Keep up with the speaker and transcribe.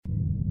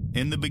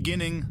In the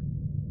beginning,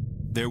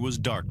 there was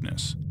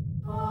darkness.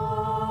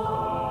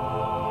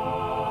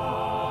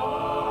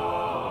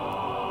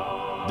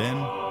 Then,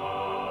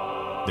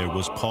 there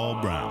was Paul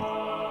Brown.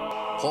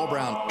 Paul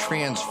Brown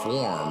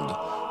transformed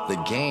the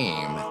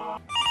game.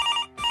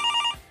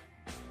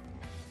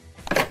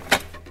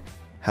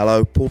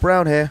 Hello, Paul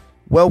Brown here.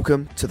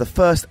 Welcome to the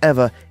first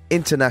ever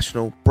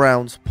International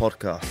Browns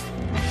podcast.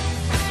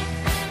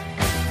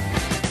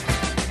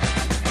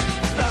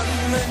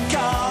 London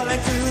calling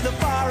to the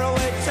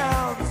faraway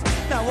towns.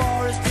 Now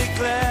war is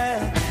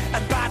declared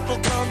and battle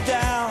come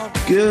down.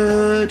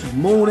 Good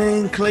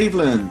morning,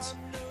 Cleveland.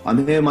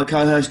 I'm here with my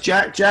co-host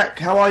Jack. Jack,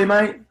 how are you,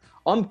 mate?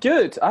 I'm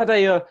good. I had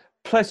a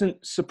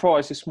pleasant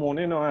surprise this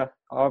morning.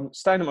 I'm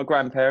staying at my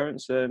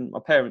grandparents and my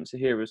parents are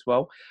here as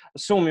well. I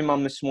saw my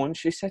mum this morning.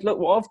 She said, look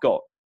what I've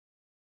got.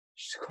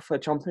 She's got her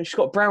jumper and she's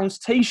got a Browns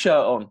t-shirt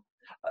on.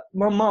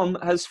 My mum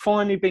has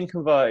finally been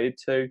converted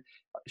to,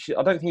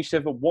 I don't think she's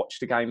ever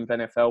watched a game of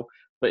NFL,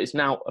 but is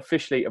now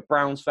officially a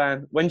Browns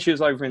fan. When she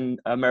was over in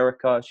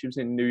America, she was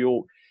in New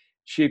York,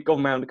 she had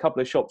gone around a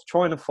couple of shops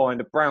trying to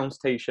find a Browns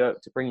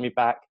t-shirt to bring me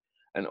back.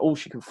 And all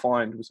she could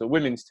find was a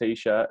women's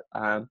t-shirt.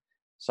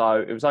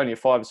 So it was only a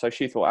 $5, so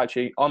she thought,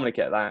 actually, I'm going to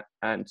get that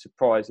and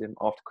surprise him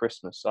after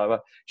Christmas. So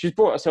she's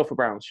brought herself a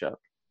Browns shirt.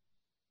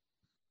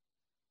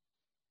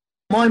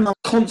 My mum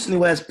constantly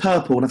wears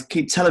purple, and I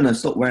keep telling her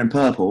stop wearing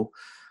purple,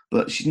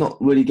 but she's not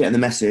really getting the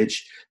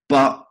message.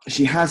 But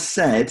she has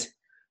said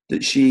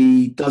that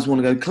she does want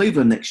to go to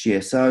Cleveland next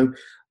year. So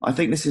I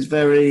think this is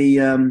very,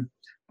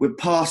 we're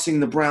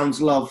passing the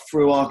Browns love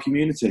through our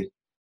community.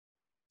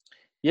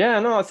 Yeah,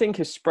 no, I think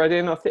it's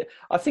spreading. I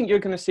think you're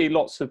going to see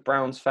lots of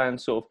Browns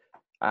fans sort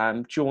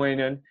of join,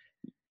 and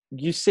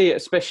you see it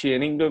especially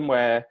in England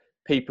where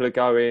people are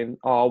going,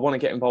 I want to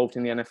get involved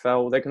in the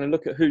NFL. They're going to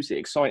look at who's the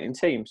exciting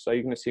team. So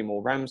you're going to see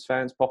more Rams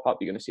fans pop up.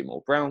 You're going to see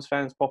more Browns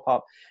fans pop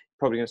up. You're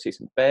probably going to see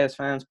some Bears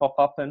fans pop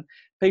up, and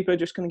people are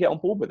just going to get on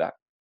board with that.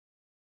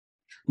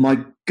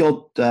 My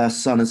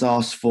godson has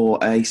asked for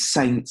a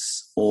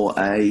Saints or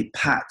a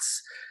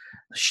Pats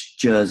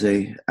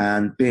jersey,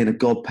 and being a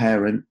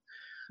godparent,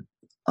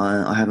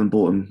 I haven't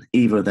bought him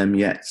either of them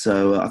yet,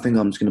 so I think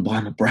I'm just going to buy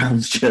him a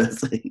Browns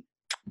jersey.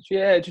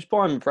 Yeah, just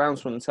buy him a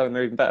Browns one and tell them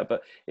they're even better.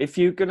 But if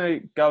you're going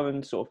to go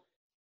and sort of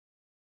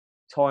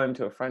tie them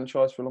to a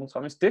franchise for a long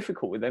time, it's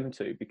difficult with them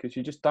too, because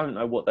you just don't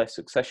know what their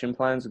succession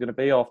plans are going to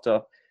be after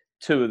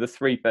two of the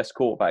three best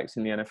quarterbacks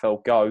in the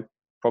NFL go,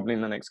 probably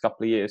in the next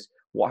couple of years.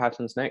 What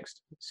happens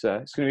next? It's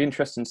going to be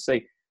interesting to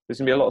see. There's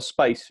going to be a lot of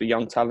space for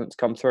young talent to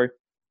come through.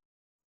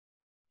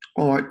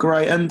 All right,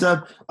 great. And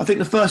I think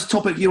the first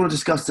topic you want to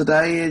discuss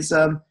today is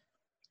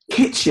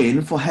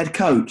Kitchen for head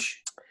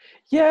coach.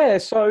 Yeah,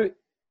 so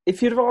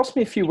if you'd have asked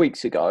me a few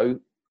weeks ago,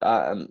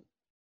 I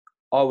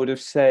would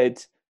have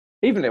said,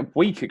 even a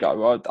week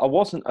ago, I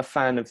wasn't a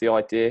fan of the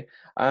idea.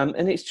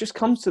 And it just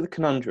comes to the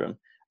conundrum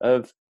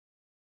of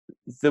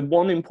the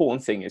one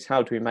important thing is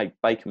how do we make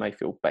Baker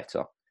Mayfield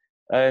better?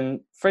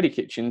 And Freddie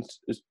Kitchens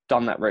has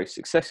done that very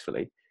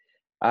successfully.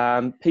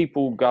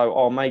 People go,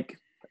 I'll make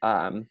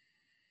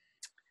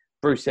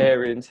Bruce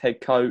Arians head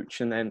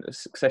coach and then a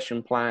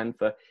succession plan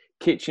for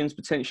Kitchens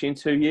potentially in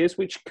 2 years,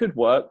 which could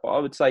work. But I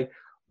would say,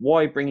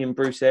 why bring in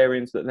Bruce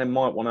Arians that then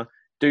might want to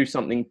do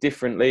something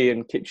differently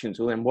and Kitchens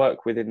will then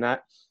work within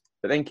that.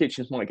 But then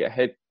Kitchens might get a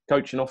head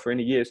coaching offer in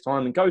a year's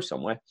time and go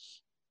somewhere.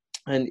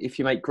 And if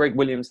you make Greg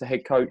Williams the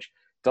head coach,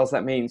 does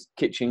that mean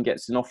Kitchen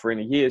gets an offer in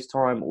a year's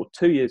time or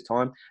 2 years'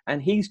 time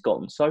and he's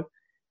gone? So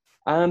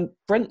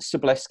Brent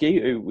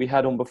Sobleski, who we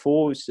had on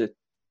before, is a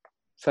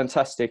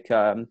fantastic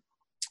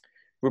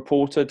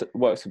reporter,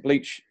 works at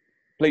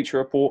Bleacher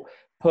Report,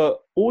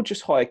 or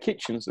just hire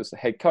Kitchens as the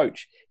head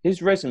coach.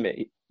 His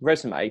resume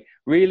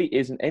really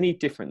isn't any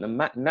different than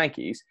Matt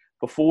Nagy's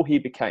before he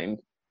became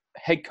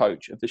head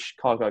coach of the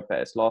Chicago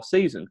Bears last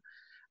season.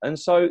 And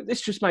so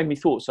this just made me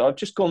thought. So I've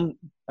just gone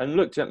and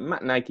looked at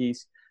Matt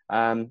Nagy's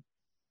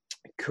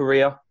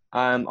career.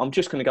 I'm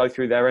just going to go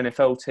through their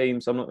NFL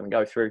teams. I'm not going to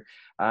go through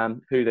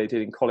who they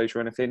did in college or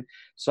anything.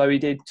 So he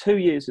did 2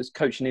 years as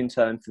coaching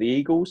intern for the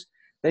Eagles.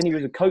 Then he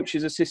was a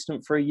coach's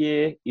assistant for a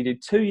year. He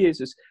did 2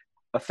 years as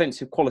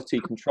offensive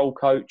quality control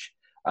coach,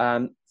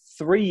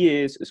 3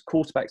 years as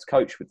quarterbacks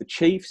coach with the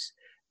Chiefs.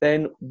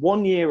 Then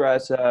 1 year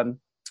as, 2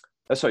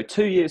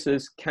 years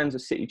as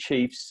Kansas City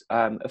Chiefs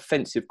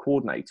offensive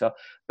coordinator.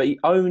 But he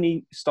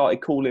only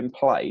started calling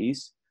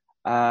plays.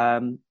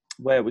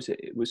 Where was it?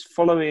 It was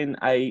following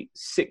a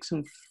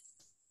 6-5.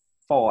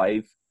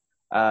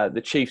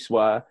 The Chiefs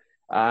were.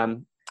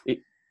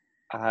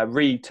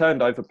 Reed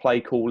turned over play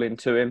calling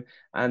to him,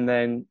 and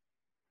then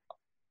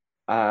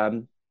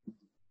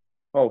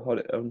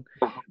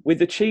with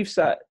the Chiefs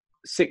at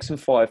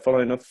 6-5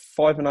 following a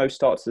 5-0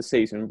 start to the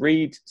season,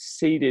 Reed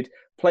ceded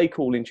play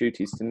calling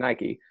duties to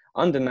Nagy.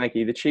 Under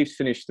Nagy, the Chiefs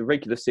finished the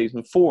regular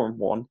season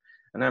 4-1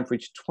 and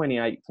averaged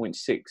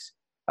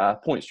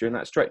 28.6 points during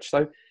that stretch.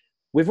 So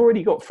we've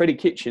already got Freddie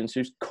Kitchens,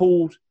 who's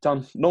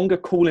done longer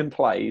calling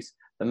plays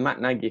than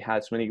Matt Nagy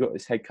has when he got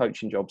his head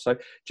coaching job. So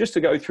just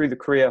to go through the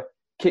career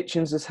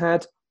Kitchens has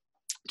had,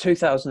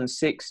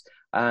 2006,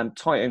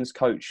 tight ends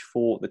coach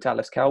for the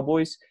Dallas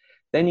Cowboys.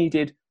 Then he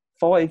did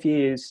 5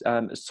 years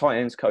as tight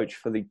ends coach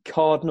for the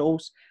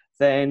Cardinals.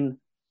 Then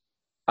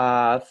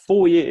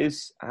 4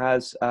 years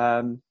as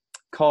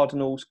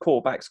Cardinals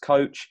quarterbacks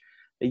coach,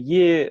 a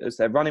year as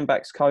their running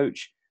backs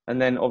coach,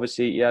 and then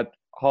obviously he had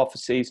half a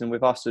season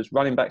with us as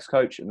running backs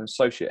coach and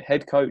associate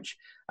head coach.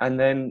 And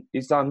then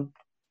he's done,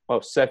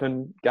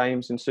 7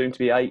 games and soon to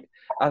be 8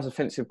 as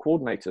offensive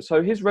coordinator.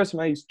 So his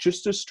resume is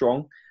just as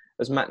strong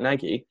as Matt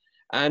Nagy.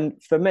 And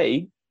for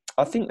me,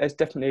 I think there's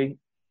definitely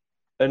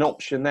an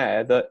option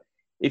there that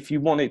if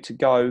you wanted to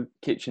go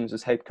Kitchens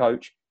as head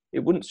coach, it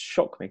wouldn't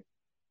shock me.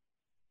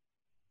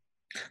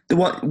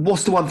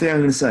 What's the one thing I'm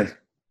going to say?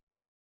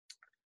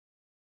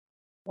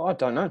 Well, I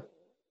don't know.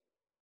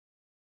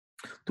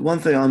 The one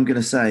thing I'm going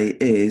to say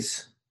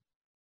is,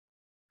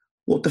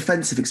 what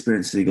defensive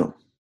experience has he got?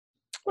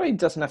 Well, he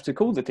doesn't have to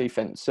call the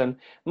defense. And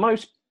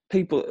most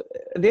people,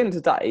 at the end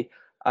of the day,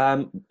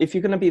 if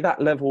you're going to be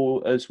that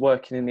level as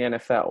working in the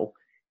NFL,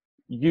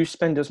 you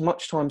spend as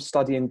much time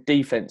studying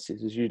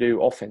defenses as you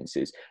do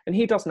offenses. And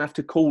he doesn't have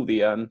to call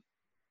the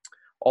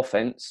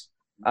offense.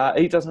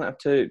 He doesn't have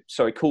to,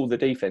 call the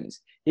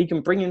defense. He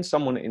can bring in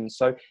someone in.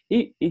 So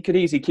he could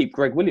easily keep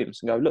Greg Williams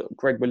and go, look,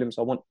 Greg Williams,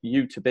 I want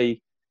you to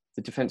be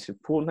the defensive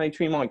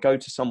coordinator. He might go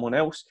to someone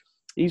else.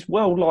 He's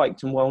well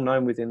liked and well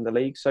known within the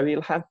league, so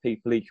he'll have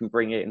people he can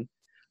bring in.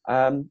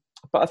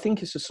 But I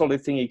think it's a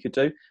solid thing he could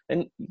do.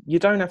 And you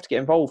don't have to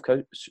get involved,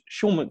 because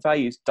Sean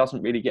McVay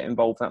doesn't really get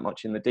involved that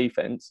much in the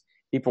defense.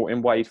 He brought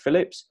in Wade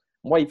Phillips.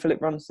 Wade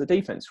Phillips runs the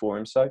defense for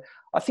him. So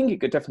I think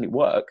it could definitely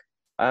work.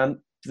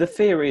 The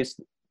fear is,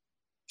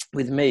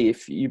 with me,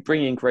 if you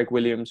bring in Greg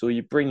Williams or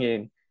you bring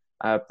in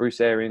Bruce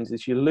Arians,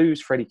 is you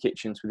lose Freddie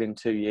Kitchens within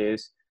 2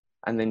 years,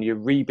 and then you're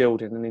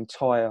rebuilding an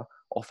entire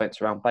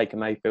offense around Baker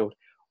Mayfield.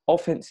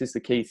 Offense is the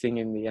key thing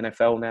in the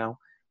NFL now,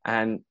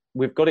 and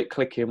we've got it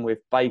clicking with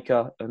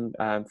Baker and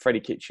Freddie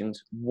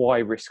Kitchens. Why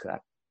risk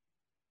that?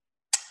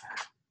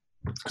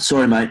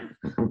 Sorry, mate.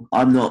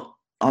 I'm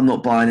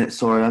not buying it.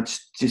 Sorry, I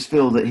just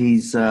feel that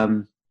he's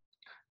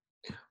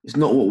it's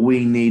not what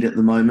we need at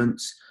the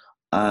moment.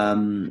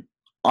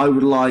 I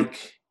would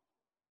like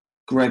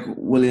Greg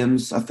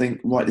Williams, I think,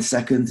 right this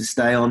second, to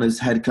stay on as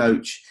head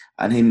coach,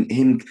 and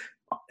him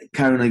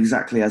carrying on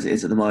exactly as it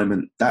is at the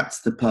moment.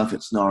 That's the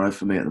perfect scenario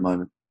for me at the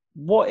moment.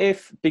 What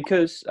if,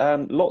 because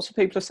lots of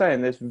people are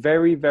saying there's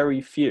very,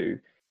 very few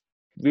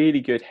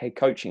really good head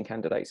coaching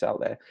candidates out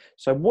there.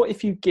 So what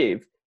if you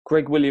give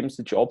Greg Williams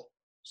the job?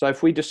 So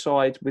if we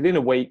decide within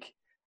a week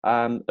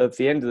of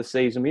the end of the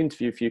season, we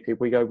interview a few people,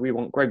 we go, we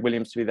want Greg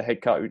Williams to be the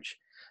head coach.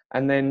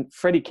 And then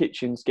Freddie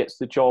Kitchens gets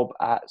the job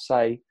at,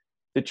 say,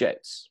 the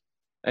Jets.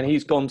 And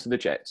he's gone to the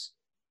Jets.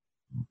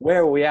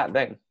 Where are we at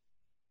then?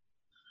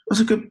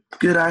 That's a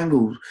good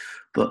angle.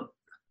 But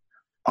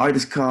I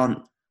just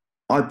can't.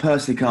 I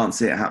personally can't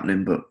see it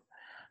happening, but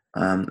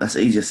that's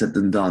easier said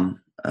than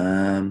done.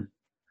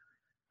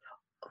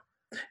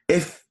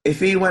 If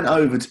he went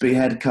over to be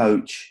head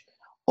coach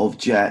of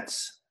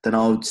Jets, then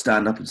I would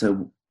stand up and say,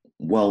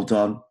 well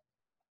done.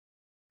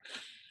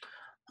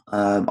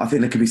 I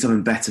think there could be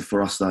something better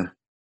for us, though.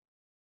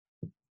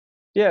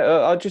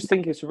 Yeah, I just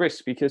think it's a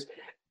risk, because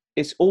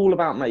it's all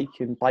about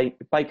making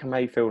Baker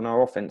Mayfield and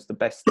our offense the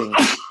best thing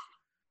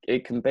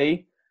it can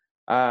be.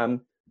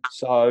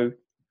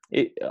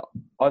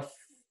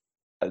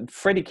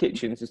 Freddie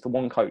Kitchens is the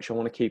one coach I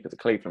want to keep at the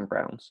Cleveland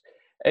Browns.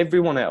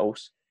 Everyone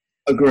else,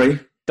 agree,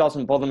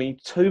 doesn't bother me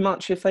too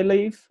much if they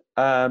leave.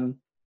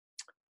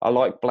 I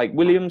like Blake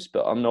Williams,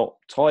 but I'm not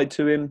tied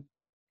to him.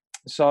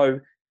 So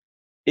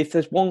if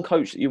there's one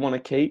coach that you want to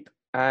keep,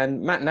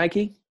 and Matt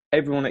Nagy,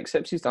 everyone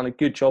accepts he's done a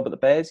good job at the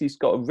Bears. He's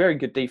got a very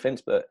good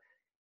defense, but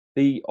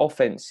the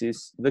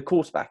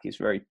quarterback is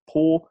very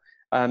poor.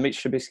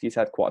 Mitch Trubisky's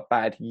had quite a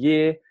bad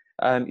year.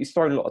 He's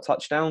thrown a lot of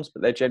touchdowns,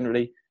 but they're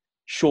generally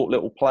short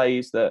little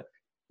plays that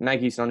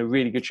Nagy's done a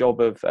really good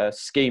job of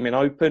scheming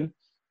open.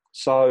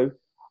 So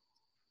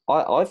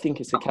I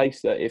think it's a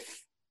case that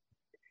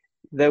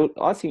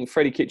I think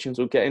Freddie Kitchens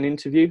will get an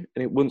interview,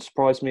 and it wouldn't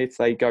surprise me if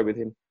they go with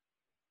him.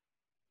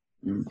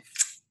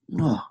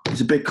 Oh,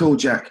 it's a big call,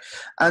 Jack.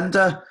 And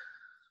I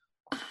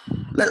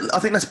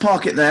think let's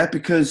park it there,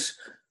 because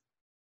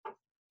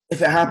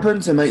if it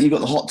happens, and mate, you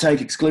got the hot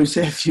take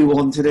exclusive, you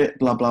wanted it,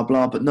 blah, blah,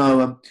 blah. But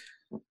no,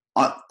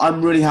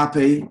 I'm really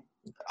happy.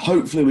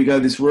 Hopefully we go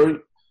this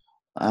route,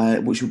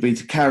 which will be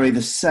to carry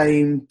the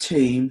same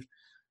team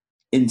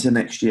into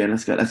next year.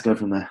 Let's go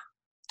from there.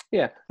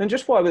 Yeah, and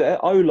just while we're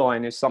there,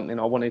 O-line is something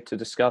I wanted to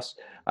discuss.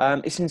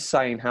 It's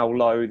insane how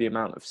low the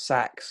amount of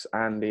sacks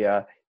and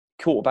the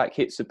quarterback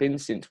hits have been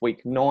since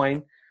week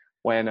 9,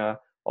 when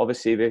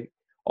obviously the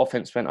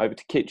offense went over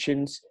to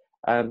Kitchens.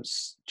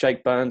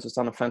 Jake Burns has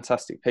done a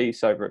fantastic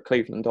piece over at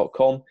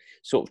cleveland.com,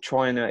 sort of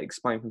trying to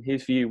explain from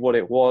his view what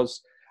it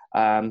was.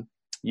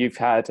 You've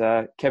had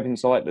Kevin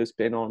Zeitler's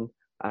been on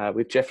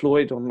with Jeff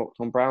Lloyd on Locked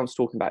On Browns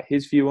talking about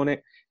his view on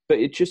it. But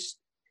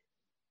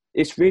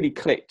it's really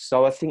clicked.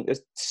 So I think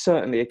there's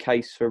certainly a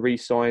case for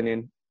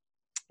re-signing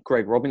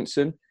Greg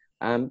Robinson.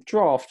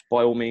 Draft,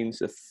 by all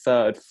means, a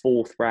 3rd,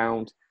 4th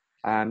round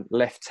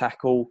left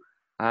tackle,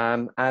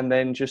 and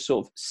then just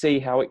sort of see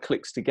how it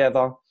clicks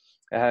together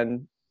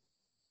and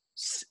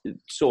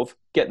sort of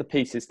get the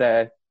pieces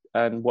there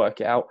and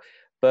work it out.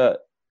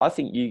 But I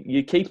think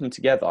you keep them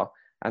together,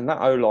 and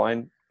that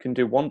O-line can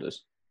do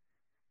wonders.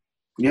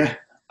 Yeah.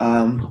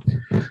 Do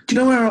you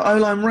know where our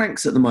O-line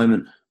ranks at the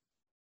moment?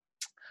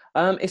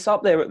 It's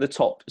up there at the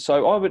top.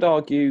 So I would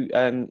argue,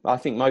 and I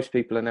think most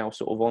people are now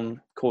sort of on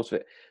course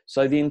with it.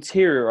 So the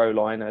interior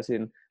O-line, as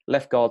in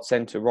left guard,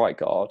 centre, right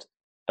guard,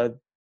 are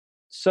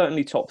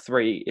certainly top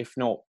three, if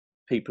not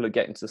people are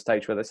getting to the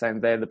stage where they're saying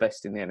they're the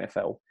best in the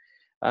NFL,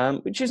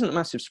 which isn't a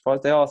massive surprise.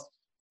 They are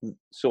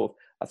sort of,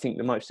 I think,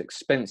 the most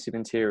expensive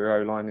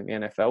interior O-line in the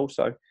NFL.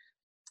 So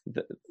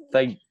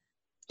they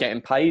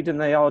getting paid and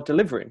they are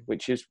delivering,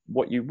 which is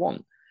what you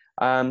want.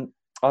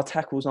 Our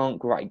tackles aren't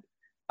great.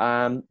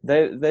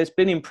 There's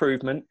been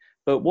improvement,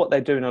 but what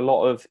they're doing a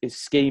lot of is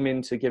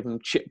scheming to give them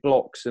chip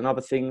blocks and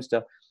other things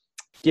to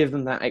give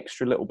them that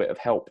extra little bit of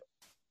help.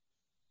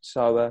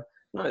 So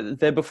no,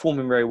 they're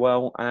performing very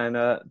well, and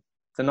the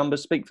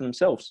numbers speak for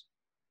themselves.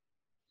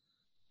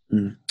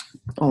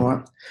 All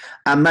right.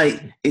 And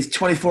mate, it's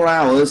 24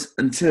 hours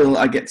until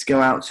I get to go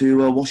out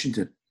to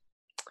Washington.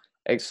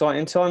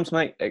 Exciting times,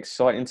 mate.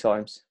 Exciting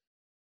times.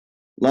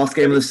 Last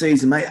game of the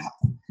season, mate.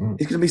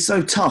 It's going to be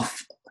so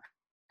tough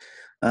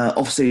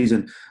off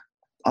season.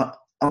 I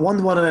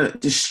wonder why they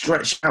don't just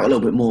stretch out a little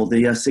bit more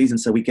the season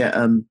so we get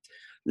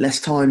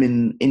less time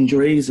in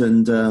injuries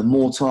and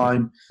more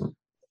time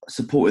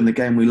supporting the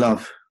game we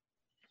love.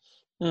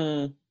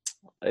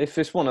 If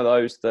it's one of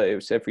those that it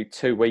was every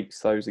 2 weeks,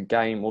 those a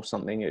game or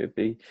something,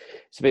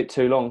 it's a bit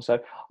too long. So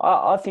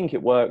I think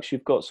it works.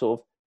 You've got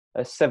sort of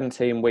a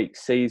 17-week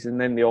season,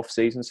 then the off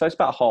season, so it's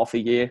about half a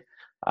year,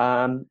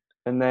 and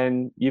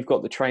then you've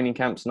got the training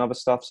camps and other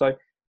stuff. So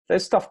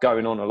there's stuff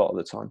going on a lot of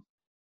the time.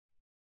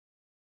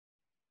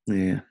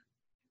 Yeah.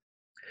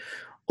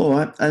 All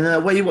right. And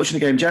where are you watching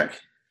the game, Jack?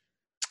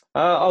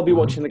 I'll be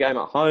watching the game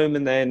at home,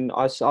 and then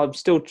I'm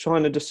still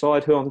trying to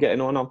decide who I'm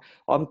getting on.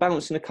 I'm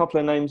bouncing a couple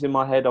of names in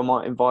my head I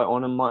might invite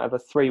on, and might have a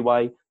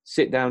three-way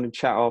sit down and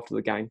chat after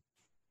the game.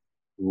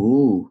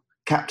 Ooh,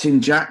 Captain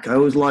Jack. I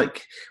always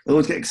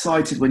get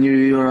excited when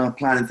you're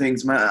planning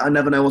things, man. I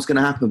never know what's going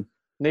to happen.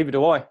 Neither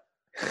do I.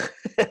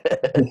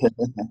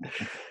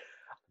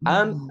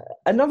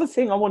 Another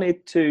thing I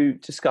wanted to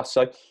discuss.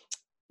 So,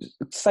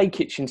 say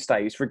Kitchens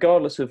stays,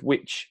 regardless of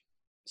which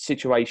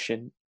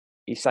situation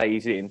he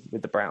stays in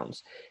with the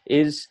Browns,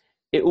 is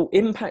it will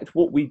impact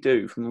what we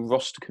do from a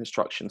roster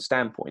construction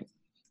standpoint.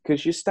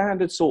 Because your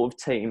standard sort of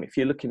team, if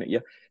you're looking at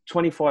your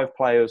 25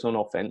 players on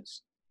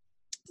offense,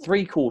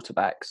 3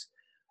 quarterbacks,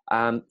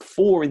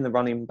 4 in the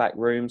running back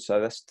room, so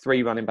that's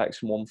 3 running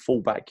backs and 1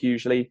 fullback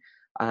usually,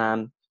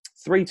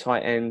 3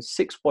 tight ends,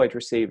 6 wide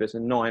receivers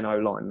and 9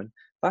 O-linemen.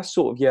 That's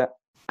sort of your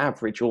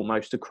average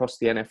almost across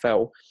the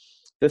NFL.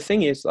 The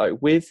thing is, though,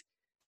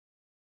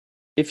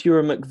 if you're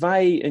a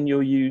McVay and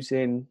you're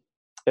using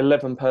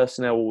 11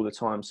 personnel all the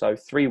time, so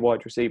 3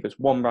 wide receivers,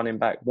 1 running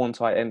back, 1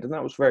 tight end, and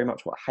that was very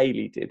much what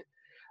Haley did,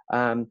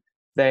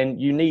 then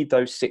you need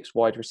those 6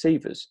 wide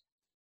receivers.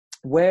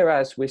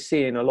 Whereas we're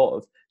seeing a lot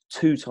of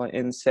 2 tight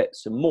end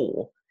sets and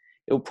more,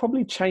 it'll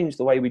probably change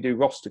the way we do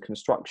roster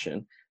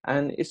construction,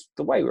 and it's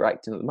the way we're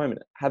acting at the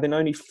moment, having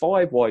only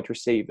 5 wide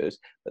receivers,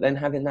 but then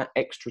having that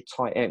extra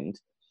tight end.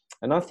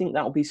 And I think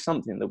that'll be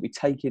something that we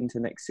take into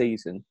next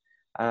season,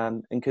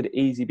 and could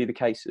easily be the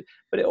case.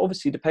 But it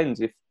obviously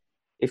depends.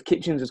 If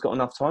Kitchens has got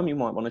enough time, you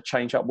might want to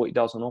change up what he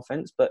does on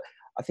offense. But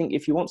I think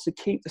if he wants to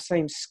keep the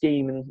same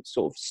scheme and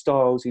sort of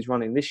styles he's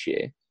running this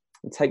year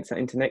and takes that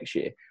into next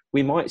year,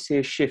 we might see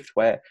a shift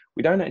where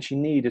we don't actually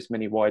need as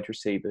many wide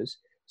receivers.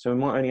 So we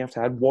might only have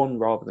to add 1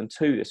 rather than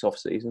 2 this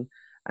offseason.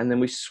 And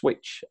then we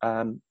switch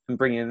and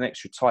bring in an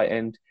extra tight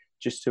end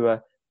just to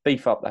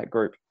beef up that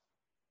group.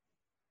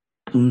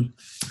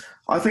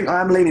 I think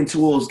I am leaning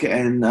towards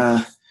getting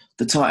the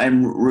tight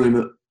end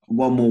room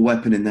 1 more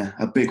weapon in there,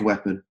 a big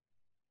weapon.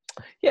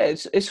 Yeah,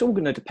 it's all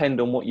going to depend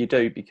on what you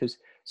do, because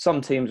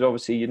some teams,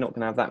 obviously, you're not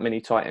going to have that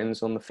many tight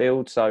ends on the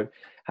field. So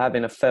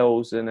having a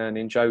Fells and an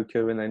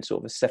Njoku and then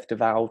sort of a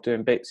Sefteval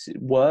doing bits, it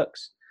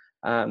works.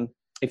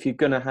 If you're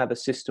going to have a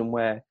system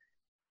where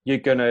you're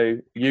going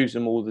to use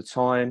them all the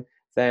time,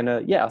 then,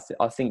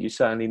 I think you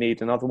certainly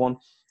need another one.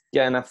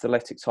 Get an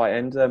athletic tight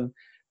end.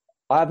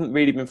 I haven't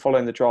really been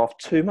following the draft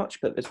too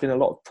much, but there's been a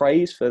lot of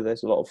praise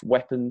there's a lot of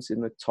weapons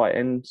in the tight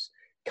ends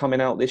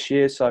coming out this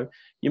year. So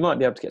you might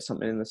be able to get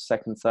something in the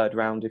 2nd, 3rd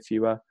round if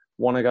you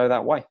want to go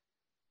that way.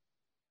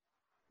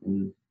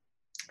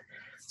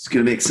 It's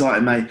going to be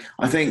exciting, mate.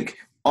 I think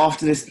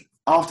after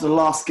the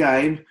last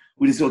game,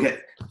 we just got to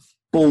get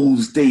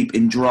balls deep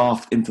in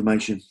draft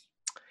information.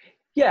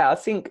 Yeah, I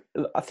think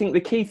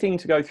the key thing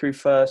to go through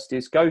first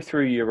is go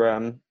through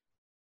your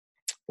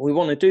we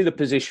want to do the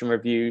position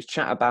reviews,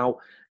 chat about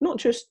not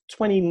just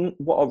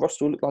what our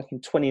roster will look like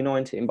in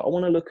 2019, but I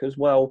want to look as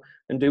well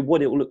and do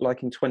what it will look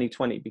like in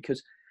 2020.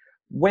 Because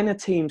when a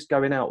team's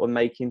going out and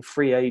making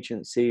free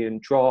agency and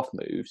draft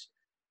moves,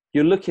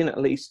 you're looking at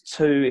least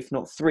 2, if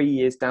not 3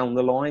 years down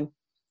the line.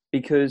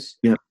 Because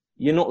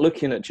you're not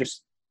looking at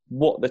just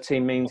what the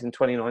team means in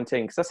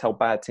 2019, because that's how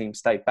bad teams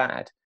stay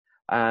bad.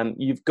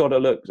 You've got to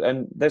look,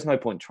 and there's no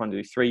point trying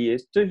to do 3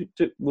 years.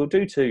 We'll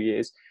do 2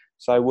 years.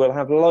 So we'll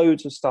have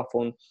loads of stuff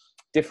on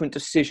different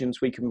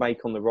decisions we can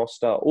make on the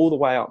roster, all the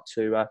way up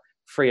to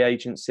free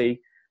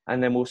agency.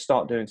 And then we'll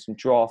start doing some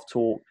draft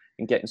talk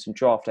and getting some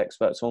draft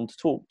experts on to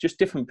talk just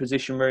different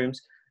position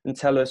rooms and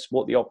tell us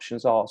what the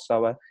options are.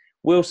 So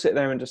we'll sit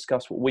there and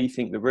discuss what we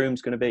think the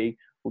room's going to be.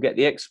 We'll get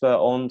the expert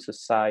on to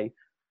say,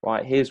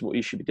 right, here's what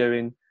you should be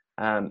doing.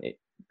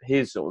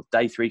 Here's sort of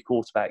day 3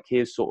 quarterback.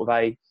 Here's sort of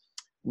a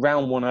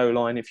round 1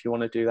 O-line if you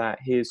want to do that.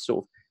 Here's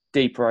sort of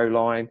deeper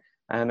O-line.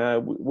 And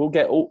we'll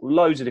get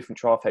loads of different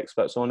draft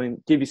experts on and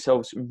give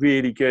yourselves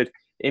really good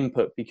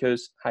input,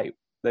 because, hey,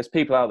 there's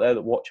people out there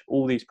that watch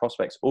all these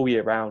prospects all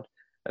year round,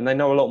 and they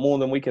know a lot more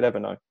than we could ever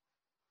know.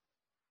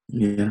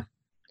 Yeah.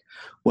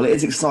 Well, it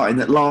is exciting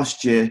that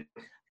last year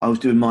I was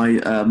doing my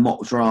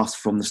mock drafts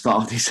from the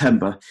start of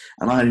December,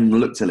 and I hadn't even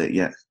looked at it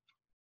yet.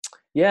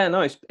 Yeah,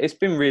 no, it's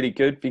been really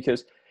good,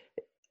 because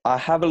I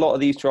have a lot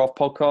of these draft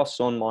podcasts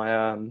on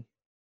my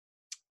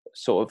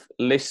sort of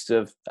list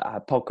of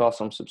podcasts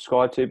I'm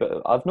subscribed to,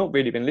 but I've not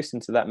really been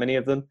listening to that many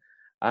of them.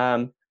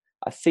 I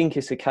think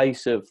it's a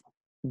case of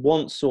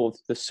once sort of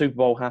the Super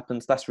Bowl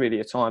happens, that's really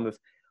a time of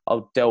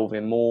I'll delve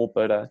in more.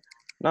 But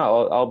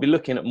no, I'll be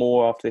looking at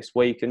more after this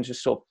week, and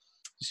just sort of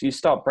so you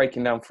start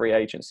breaking down free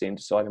agency and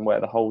deciding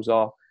where the holes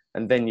are,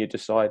 and then you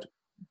decide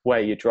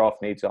where your draft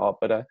needs are.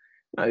 But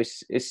no,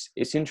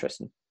 it's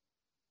interesting.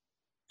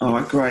 All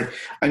right, great.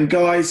 And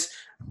guys,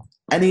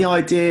 any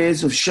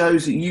ideas of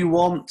shows that you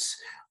want,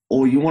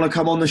 or you want to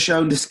come on the show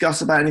and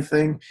discuss about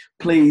anything,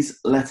 please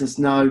let us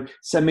know.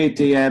 Send me a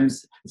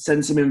DMs,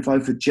 send some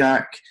info for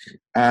Jack.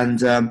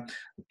 And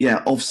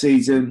off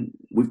season,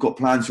 we've got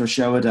plans for a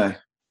show a day.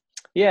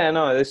 Yeah,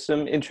 no, there's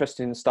some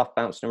interesting stuff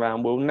bouncing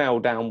around. We'll nail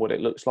down what it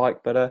looks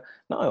like, but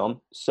no, I'm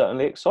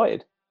certainly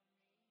excited.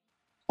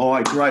 All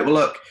right, great. Well,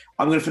 look,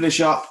 I'm going to finish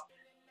up.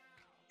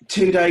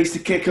 2 days to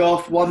kick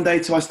off, 1 day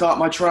till I start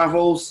my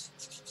travels.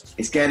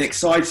 It's getting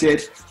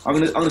excited. I'm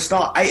gonna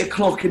start 8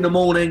 o'clock in the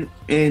morning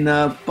in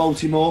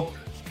Baltimore.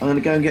 I'm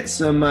gonna go and get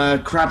some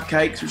crab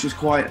cakes, which is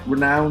quite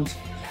renowned,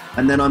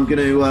 and then I'm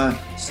gonna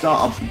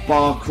start a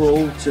bar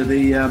crawl to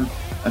the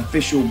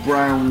official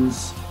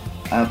Browns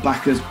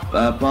backers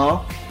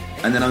bar,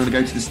 and then I'm gonna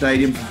go to the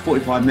stadium for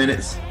 45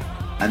 minutes,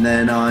 and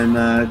then I'm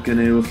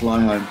gonna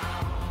fly home.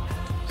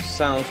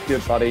 Sounds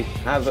good, buddy.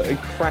 Have a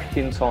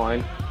cracking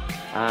time.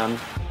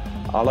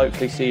 I'll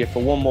hopefully see you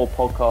for one more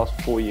podcast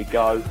before you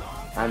go,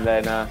 and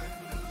then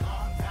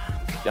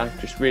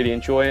just really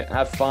enjoy it,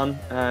 have fun,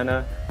 and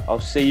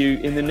I'll see you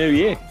in the new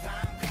year.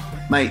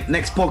 Mate,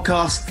 next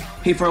podcast,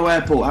 Heathrow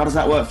Airport. How does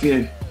that work for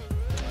you?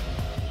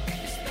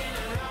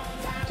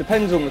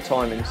 Depends on the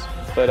timings,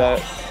 but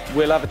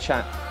we'll have a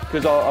chat,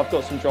 because I've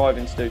got some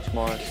driving to do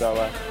tomorrow,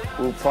 so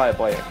we'll play it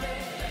by ear.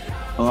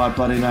 All right,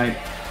 buddy, mate.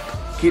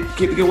 Keep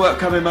the good work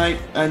coming, mate,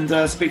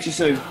 and speak to you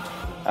soon.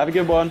 Have a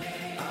good one.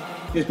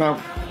 Cheers,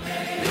 pal.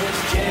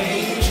 There's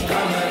change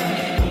coming.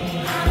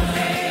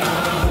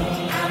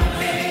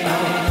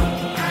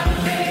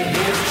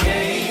 There's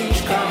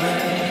change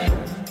coming.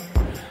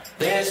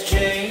 There's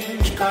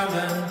change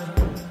coming.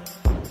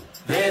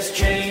 There's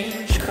change.